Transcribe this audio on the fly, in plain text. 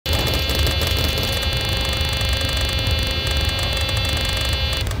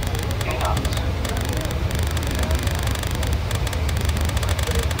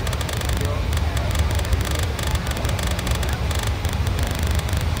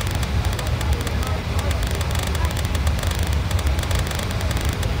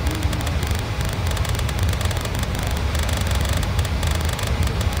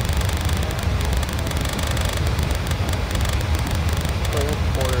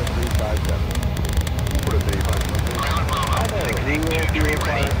Put it there, Ground Bravo, 682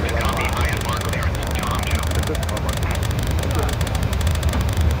 ready. Copy, highest mark clearance. Tom Joe.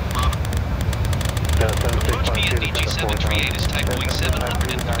 Approach PNDG 738 is typhoing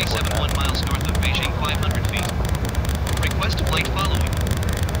 737 miles north of Beijing, 500 feet. Request flight following.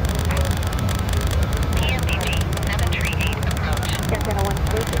 PNDG 738 approach.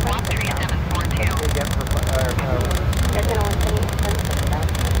 Squawk 3742.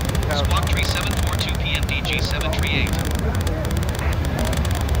 Squawk 3742 PNDG 738.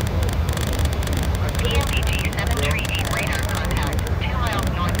 PNDG 738 radar contact 2 miles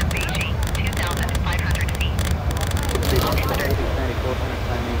north of Beijing, 2,500 feet. Altimeter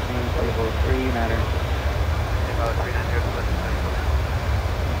 300.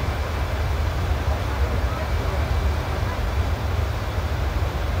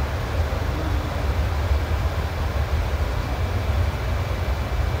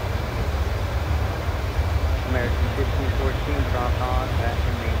 American 1514 drop on, that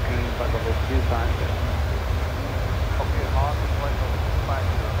can maintain flight level 250. Okay, Hawk is flight level 250,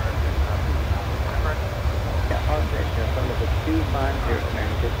 American. Correct? Yeah, Hawk is flight level 250, American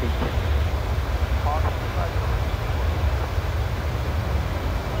 1514. Hawk 250.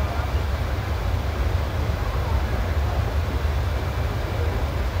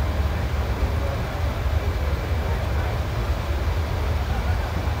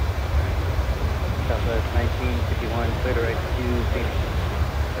 Southwest 1951, clear to right to Phoenix.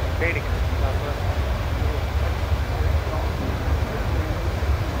 Phoenix, Southwest.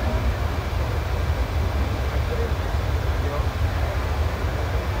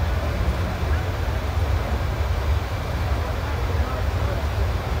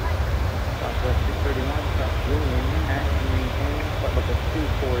 Southwest 231, South Julian, action maintain, flight level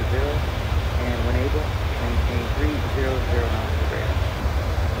 240, and when able, maintain 3009 for radar.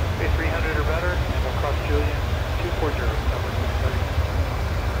 Say 300 or better, and we'll cross Julian 240, number 630.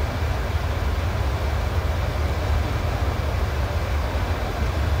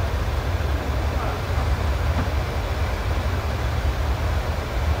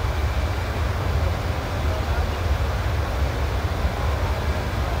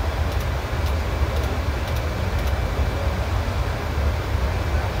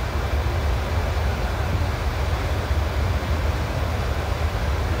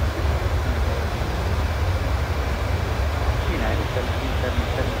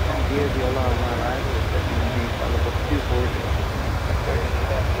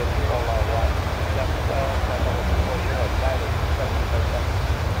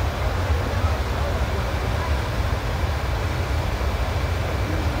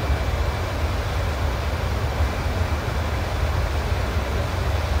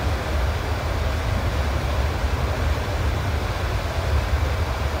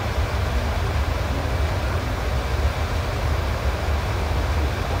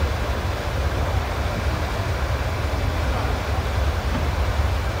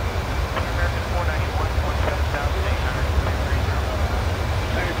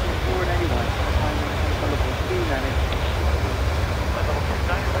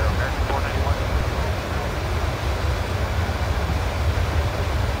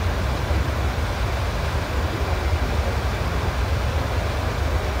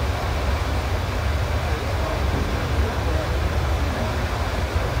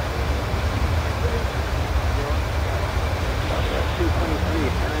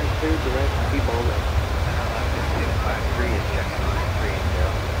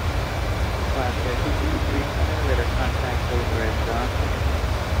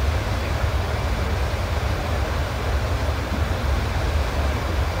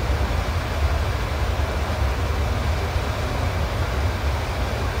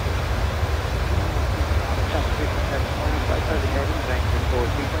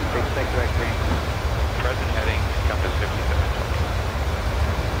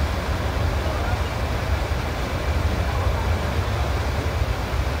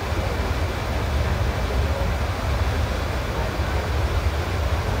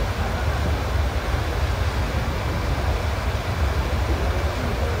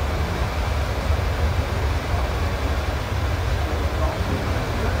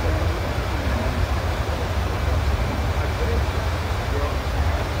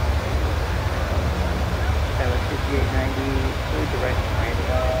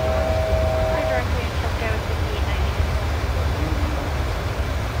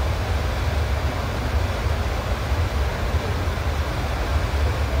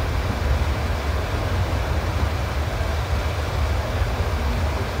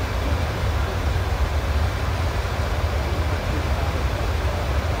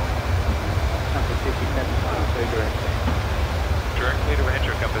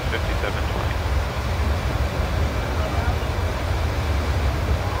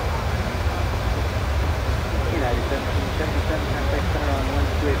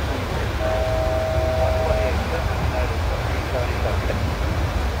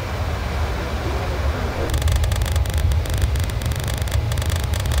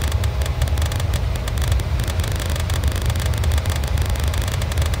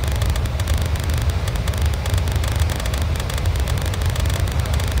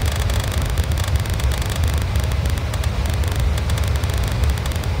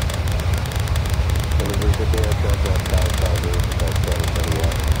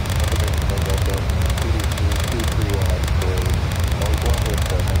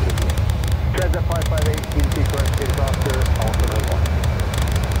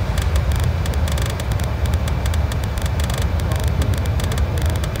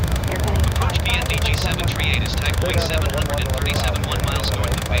 type-wing 737 1 miles north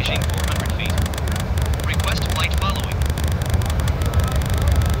of Beijing 400 feet. Request flight following.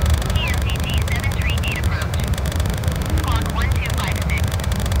 TMDG 738 approach. Squawk 1256.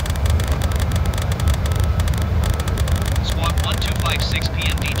 Squawk 1256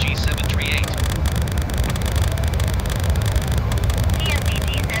 PMDG 738. TMDG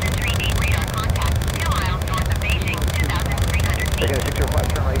 738 radar contact 2 miles north of Beijing 2,300 feet. They got a 605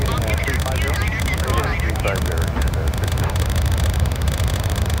 turn right, Altimeter 29.9.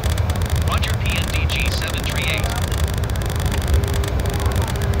 Roger PMDG 738.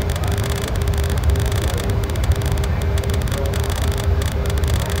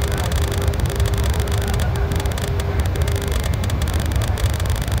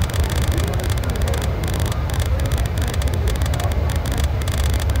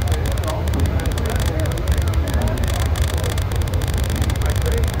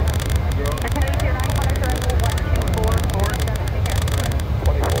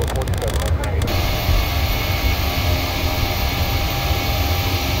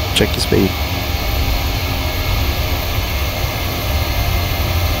 Check your speed.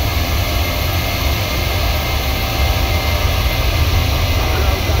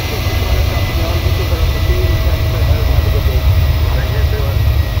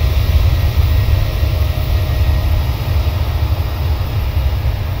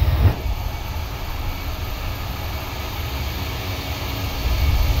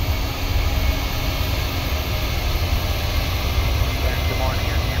 Good morning,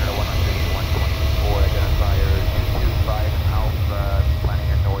 Air Canada 124, identifier 225 Alpha, planning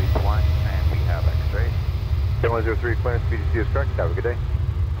a noise 1, and we have X-ray. 103, clearance, BGC is correct. Have a good day.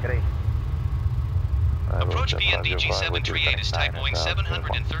 Good day. Approach PMDG 738 is type-wing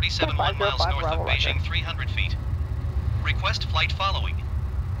 737 1 miles north of Beijing 300 feet. Request flight following.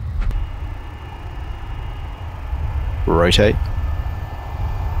 Rotate.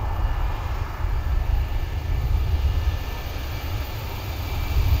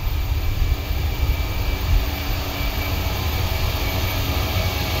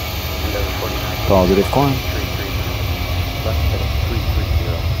 Positive climb.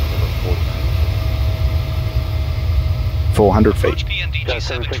 400 Approach feet. PMDG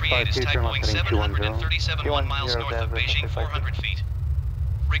 738 is type-wing 737 1 miles north of Beijing 400 feet.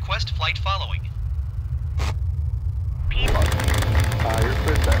 Request flight following. Your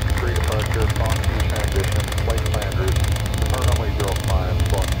cleared back to 3 departure, Fox 2 transition, flight plan route, runway 05,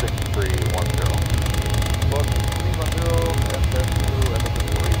 Fox 6310. Box 310, SF2,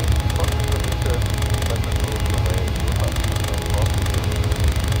 FW3, Fox 2,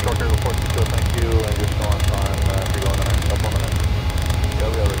 Short air report to show thank you, and just go on time, if you're going the next couple minutes. Yeah,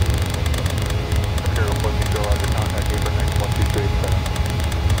 we already Short air report to show roger contact April next 1227.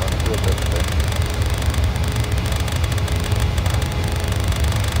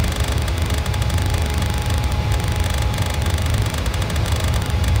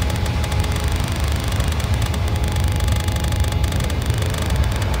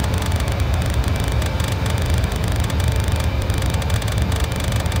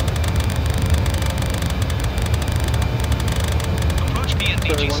 Approach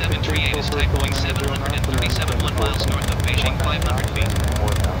PMDG 738 is type-wing 737 1 miles north of Beijing 500 feet.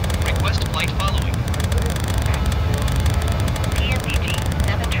 Request flight following. TMDG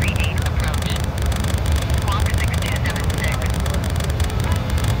 738 approach. Squawk 6276.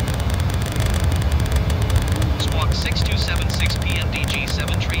 Squawk 6276 PMDG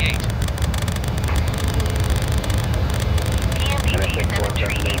 738. TMDG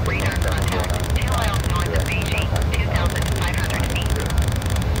 738 radar contact 2 miles north of Beijing 2,500 feet.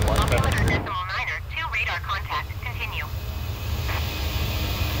 Altimeter 2 radar contact. Continue.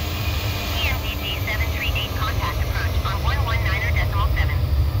 TMDG 738 contact approach on 119.7.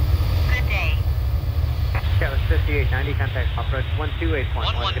 Good day. Scout 5890, contact approach 128.1.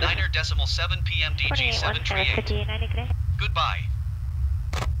 119.7 PMDG 738. Goodbye.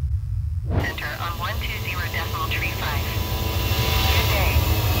 Center on 120.35. Good day.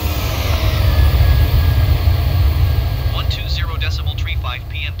 120.35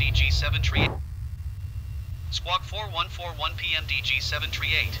 PMDG 738. Squawk 4141 PMDG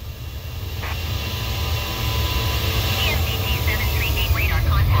 738. TMDG 738 radar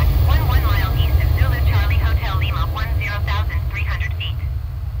contact 11 mile east of Zulu Charlie Hotel Lima 10,300 feet.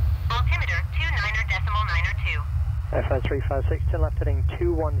 Altimeter 29.92. FI 356 to left heading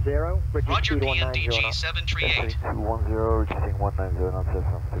 210, reduce Roger speed 190 PMDG knots. 738. 210, reducing 190 knots,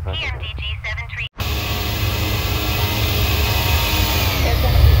 TMDG 738.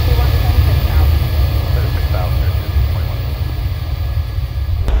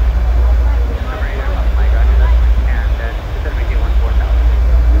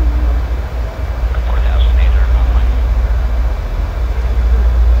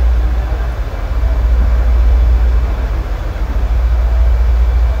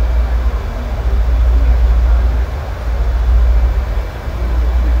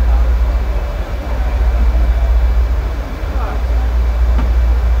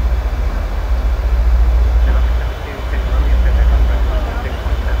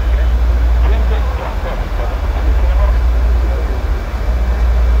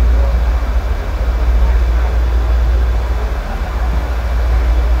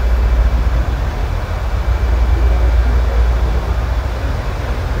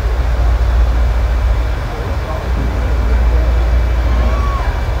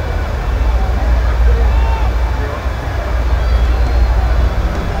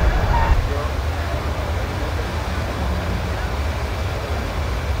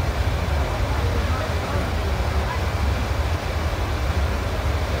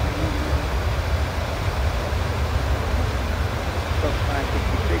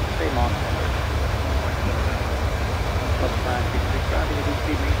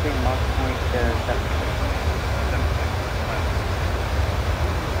 737.